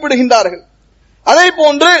அவர்கள் தலைப்பிடுகின்றார்கள். அதே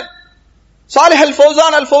போன்று சாலிஹ் அல்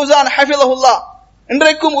ஃபௌசான் ஹஃபிஸஹுல்லா,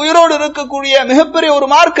 இன்றைக்கும் உயிரோடு இருக்கக்கூடிய மிகப்பெரிய ஒரு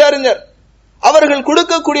மார்க்க அறிஞர், அவர்கள்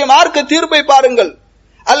கொடுக்கக்கூடிய மார்க்க தீர்ப்பை பாருங்கள்.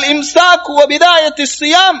 அல் இம்சாக் வ பிதாயத்தி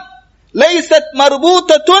ஸியாம் லைஸத்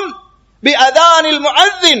மர்பூத்தத்துன் பி அதானில்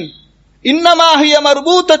முஅஸ்ஸின் இன்னமா ஹிய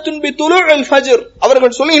மர்பூத்தத்துன் பி துலூஇல் ஃபஜ்ர்.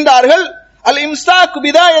 அவர்கள் சொல்கின்றார்கள், அல் இம்சாக்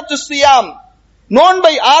பிதாயத்து ஸியாம்,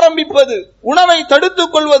 நோன்பை ஆரம்பிப்பது, உணவை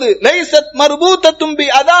தடுத்துக் கொள்வது, லைஸத் மர்பூத்தத்துன் பி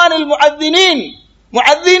அதானில் முஅஸ்ஸினீன்,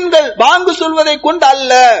 முஅஸ்ஸின்கள் பாங்கு சொல்வதை கொண்டு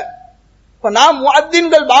அல்ல. நாம்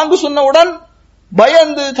முஅஸ்ஸின்கள் பாங்கு சொன்னவுடன்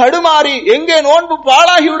பயந்து தடுமாறி எங்கே நோன்பு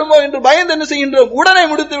பாழாகி விடுமோ என்று பயந்து என்ன செய்கின்றோம், உடனே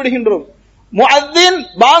முடித்து விடுகின்றோம். முஅஸ்ஸின்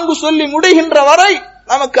பாங்கு சொல்லி முடிகின்ற வரை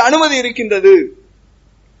நமக்கு அனுமதி இருக்கின்றது.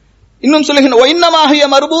 இன்னும் சொல்லுகின்ற இன்னமாக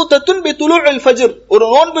மர்பூத்தத்துன் பி துலூஇல் ஃபஜ்ர், ஒரு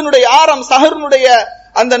நோன்பினுடைய ஆரம், சஹருடைய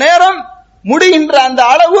அந்த நேரம் முடிகின்ற அந்த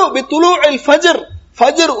அளவு பிதுலூஇல் ஃபஜ்ர்,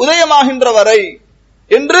 ஃபஜ்ர் உதயமாகின்ற வரை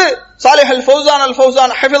என்று சாலிஹ் அல்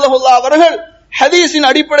ஃபௌசான் ஹஃபிஸஹுல்லாஹ் அவர்கள் ஹதீஸின்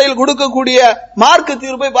அடிப்படையில் கொடுக்கக்கூடிய மார்க்க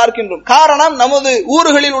தீர்ப்பை பார்க்கின்றோம். காரணம், நமது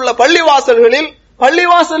ஊர்களில் உள்ள பள்ளிவாசல்களில்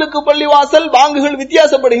பள்ளிவாசலுக்கு பள்ளிவாசல் பாங்குகள்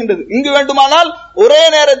வித்தியாசப்படுகின்றது. இங்கு வேண்டுமானால் ஒரே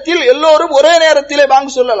நேரத்தில் எல்லோரும் ஒரே நேரத்திலே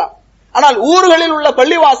பாங்கு சொல்லலாம். ஆனால் ஊர்களில் உள்ள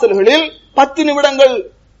பள்ளிவாசல்களில் 10 நிமிடங்கள்,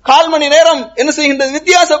 1/4 மணி நேரம் என்ன செய்கின்றது,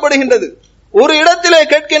 வித்தியாசப்படுகின்றது. ஒரு இடத்திலே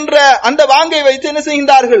கேட்கின்ற அந்த வாங்கை வைத்து என்ன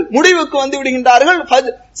செய்கின்றார்கள், முடிவுக்கு வந்து விடுகின்றார்கள்,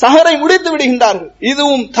 சஹரை முடித்து விடுகின்றார்கள்.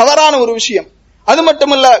 இதுவும் தவறான ஒரு விஷயம். அது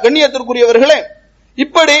மட்டுமல்ல கண்ணியத்திற்குரியவர்களே,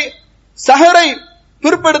 இப்படி சஹரை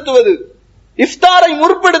பிற்படுத்துவது, இஃப்தாரை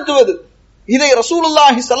முற்படுத்துவது, இதை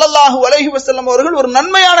ரசூலுல்லாஹி ஸல்லல்லாஹு அலைஹி வஸல்லம் அவர்கள் ஒரு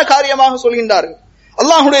நன்மையான காரியமாக சொல்கின்றார்கள்.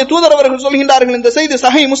 அல்லாஹ்வுடைய தூதர் அவர்கள் சொல்கின்றார்கள், இந்த செய்தி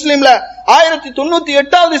சஹீஹ் முஸ்லிம்ல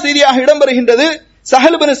 1098வது செய்தியாக இடம்பெறுகின்றது.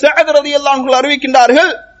 ஸஹல் இப்னு ஸஅத் ரலியல்லாஹு அன்ஹு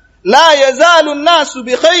அறிவிக்கின்றார்கள், லா யஸாலு الناس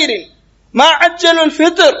بخير ما عجلوا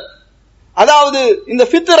الفطر, அதாவது இந்த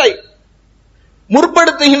ஃபித்ரை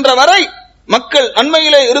முற்படுத்துகின்ற வரை மக்கள்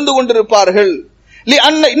நன்மையிலே இருந்து கொண்டிருப்பார்கள்.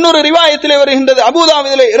 இன்னொரு ரிவாயத்திலே வருகின்றது,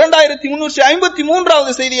 அபூதாவுதிலே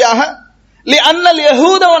 2353வது செய்தியாக, லி அன்னல்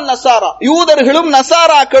யஹூத வன் நஸாரா, யூதர்களும்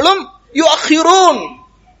நஸாராக்களும் யுஅখিরூன்,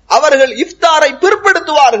 அவர்கள் இஃப்தாரை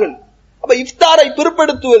பிற்படுத்துவார்கள். அப்ப இஃப்தாரை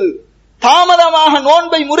பிற்படுத்துவது, தாமதமாக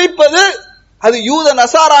நோன்பை முறிப்பது, அது யூத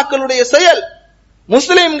நஸாராக்களுடைய செயல்.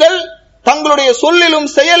 முஸ்லிம்கள் தங்களுடைய சொல்லிலும்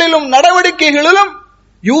செயலிலும் நடவடிக்கைகளிலும்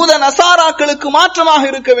யூத நஸாராக்களுக்கு மாற்றமாக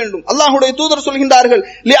இருக்க வேண்டும். அல்லாஹ்வுடைய தூதர் சொல்கின்றார்கள்,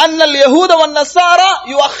 லிஅன்னல் யஹூத வன் நஸாரா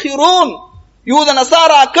யுஅখিরூன், யூத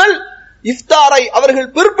நஸாராக்கள் இஃப்தாரை அவர்கள்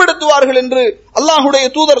பிற்படுத்துவார்கள் என்று அல்லாஹ்வுடைய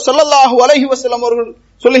தூதர் ஸல்லல்லாஹு அலைஹி வஸல்லம் அவர்கள்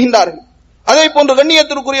சொல்கின்றார்கள். அதே போன்று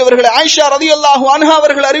கண்ணியத்திற்குரியவர்களே, ஆயிஷா ரலியல்லாஹு அன்ஹா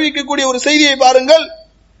அவர்கள் அறிவிக்கக்கூடிய ஒரு செய்தியை பாருங்கள்.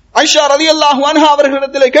 ஆயிஷா ரலியல்லாஹு அன்ஹா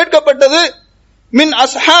அவர்களிடத்திலே கேட்கப்பட்டது, மின்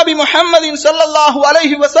அஸ்ஹாபி முஹம்மதின் ஸல்லல்லாஹு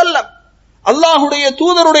அலைஹி வஸல்லம், அல்லாஹ்வுடைய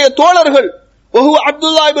தூதருடைய தோழர்கள், வஹு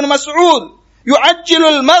அப்துல்லாஹ் இப்னு மஸ்ஊத்,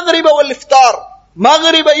 யுஅஜ்ஜிலுல் மக்ரிப வல் இஃப்தார்,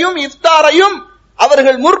 மக்ரிபையும் இஃப்தாரையும்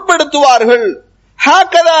அவர்கள் முற்படுத்துவார்கள்.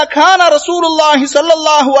 ஹாகதா கான ரசூலுல்லாஹி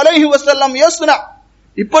ஸல்லல்லாஹு அலைஹி வஸல்லம் யஸ்னா,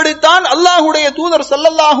 இப்படித்தான் அல்லாஹ்வுடைய தூதர்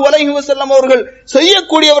ஸல்லல்லாஹு அலைஹி வஸல்லம் அவர்கள்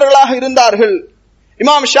செய்யக்கூடியவர்களாக இருந்தார்கள்.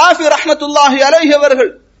 இமாம் ஷாஃபி ரஹ்மத்துல்லாஹி அலைஹி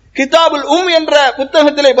அவர்கள் கிதாபுல் என்ற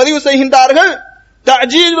புத்தகத்திலே பதிவு செய்கின்றார்கள்,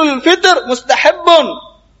 தஅஜீலுல் ஃபித்ர் முஸ்தஹப்புன்,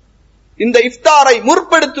 இந்த இஃப்தாரை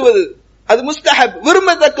முற்படுத்துவது அது முஸ்தஹப்,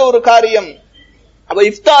 விரும்பத்தக்க ஒரு காரியம். அப்ப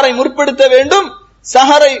இஃப்தாரை முற்படுத்த வேண்டும்,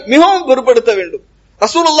 சஹரை மிகவும் முற்படுத்த வேண்டும்.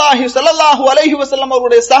 ரசூலுல்லாஹி ஸல்லல்லாஹு அலைஹி வஸல்லம்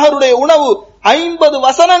அவருடைய சஹருடைய உணவு 50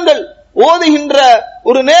 வசனங்கள் ஓதுகின்ற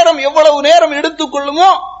ஒரு நேரம் எவ்வளவு நேரம் எடுத்துக்கொள்ளுமோ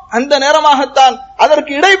அந்த நேரமாகத்தான்,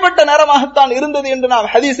 அதற்கு இடைப்பட்ட நேரமாகத்தான் இருந்தது என்று நாம்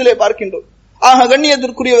ஹதீஸிலே பார்க்கின்றோம். ஆக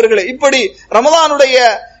கண்ணியத்திற்குரியவர்களே, இப்படி ரமலானுடைய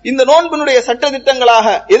இந்த நோன்பினுடைய சட்டதிட்டங்களாக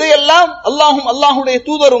எதையெல்லாம் அல்லாஹும் அல்லாஹுடைய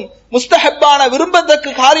தூதரும் முஸ்தஹப்பான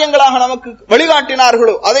விரும்பத்தக்க காரியங்களாக நமக்கு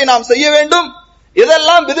வழிகாட்டினார்களோ அதை நாம் செய்ய வேண்டும்.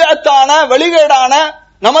 எதெல்லாம் பித்அத்தான வழிகேடான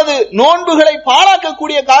நமது நோன்புகளை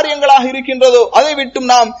பாழாக்கக்கூடிய காரியங்களாக இருக்கின்றதோ அதை விட்டும்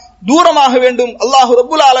நாம் தூரமாக வேண்டும். அல்லாஹு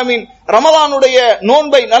ரப்புல் ஆலமீன் ரமலானுடைய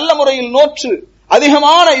நோன்பை நல்ல முறையில் நோற்று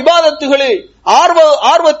அதிகமான இபாதத்துகளை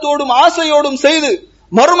ஆர்வத்தோடும் ஆசையோடும் செய்து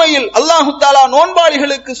மறுமையில் அல்லாஹு தஆலா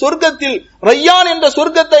நோன்பாளிகளுக்கு சொர்க்கத்தில் ரையான் என்ற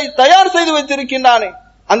சொர்க்கத்தை தயார் செய்து வைத்திருக்கின்றானே,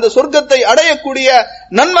 அந்த சொர்க்கத்தை அடையக்கூடிய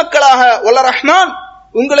நன்மக்களாக வல்ல ரஹ்மான்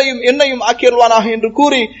உங்களையும் என்னையும் ஆக்கியருவானாக என்று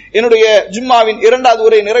கூறி என்னுடைய ஜும்மாவின் 2வது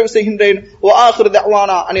உரையை நிறைவு செய்கின்றேன். வ ஆகிரு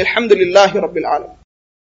தஅவானா அனில் ஹம்துலில்லாஹி ரப்பில் ஆலமீன்.